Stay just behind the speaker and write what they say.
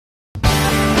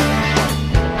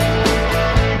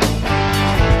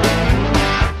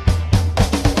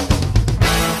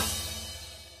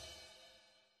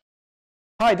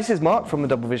Hi, this is Mark from the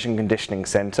Double Vision Conditioning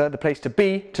Centre, the place to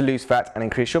be to lose fat and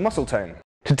increase your muscle tone.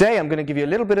 Today I'm going to give you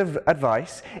a little bit of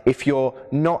advice if you're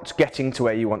not getting to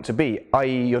where you want to be,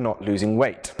 i.e. you're not losing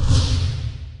weight.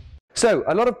 So,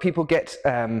 a lot of people get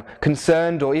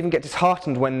concerned or even get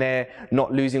disheartened when they're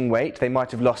not losing weight. They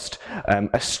might have lost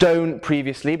a stone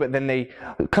previously, but then they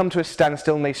come to a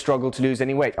standstill and they struggle to lose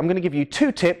any weight. I'm going to give you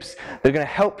 2 tips that are going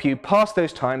to help you pass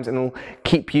those times and will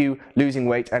keep you losing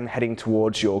weight and heading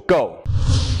towards your goal.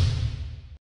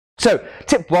 So,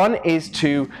 tip 1 is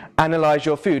to analyze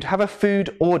your food. Have a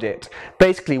food audit.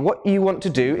 Basically, what you want to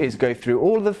do is go through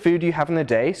all of the food you have in a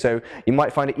day, so you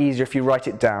might find it easier if you write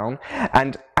it down,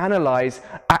 and analyze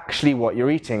actually what you're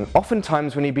eating.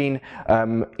 Oftentimes when you've been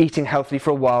eating healthily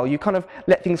for a while, you kind of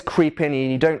let things creep in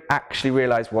and you don't actually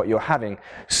realize what you're having.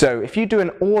 So if you do an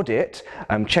audit,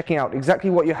 checking out exactly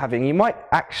what you're having, you might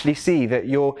actually see that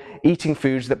you're eating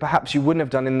foods that perhaps you wouldn't have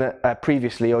done in the,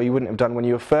 previously, or you wouldn't have done when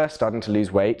you were first starting to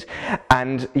lose weight,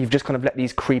 and you've just kind of let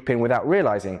these creep in without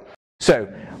realizing.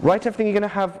 So write everything you're going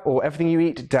to have or everything you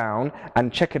eat down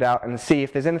and check it out and see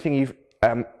if there's anything you've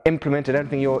implemented,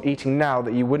 anything you're eating now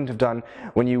that you wouldn't have done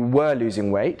when you were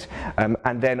losing weight,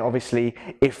 and then obviously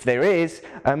if there is,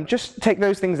 just take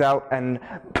those things out and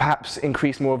perhaps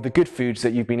increase more of the good foods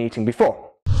that you've been eating before.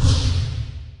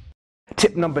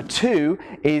 Tip number 2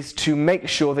 is to make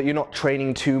sure that you're not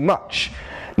training too much.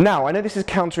 Now, I know this is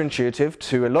counterintuitive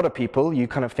to a lot of people. You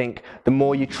kind of think the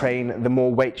more you train, the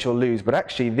more weight you'll lose, but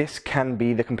actually this can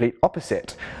be the complete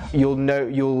opposite.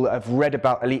 You'll have read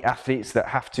about elite athletes that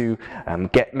have to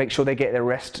make sure they get their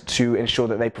rest to ensure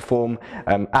that they perform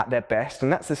at their best,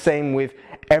 and that's the same with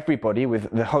everybody, with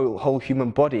the whole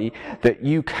human body, that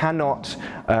you cannot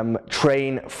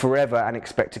train forever and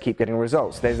expect to keep getting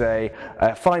results. There's a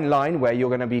fine line where you're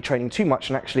going to be training too much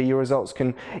and actually your results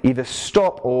can either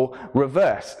stop or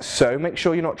reverse. So make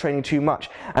sure you're not training too much.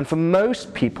 And for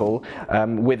most people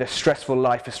with a stressful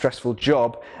life, a stressful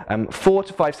job, 4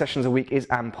 to 5 sessions a week is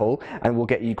ample and will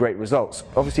get you great results.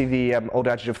 Obviously the old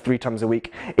adage of 3 times a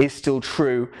week is still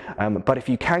true, but if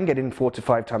you can get in 4 to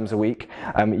 5 times a week,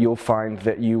 you'll find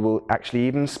that you will actually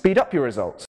even speed up your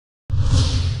results.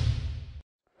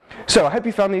 So I hope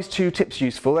you found these 2 tips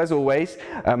useful. As always,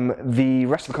 the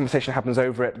rest of the conversation happens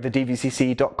over at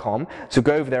thedvcc.com, so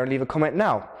go over there and leave a comment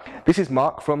now. This is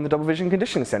Mark from the Double Vision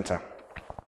Conditioning Centre.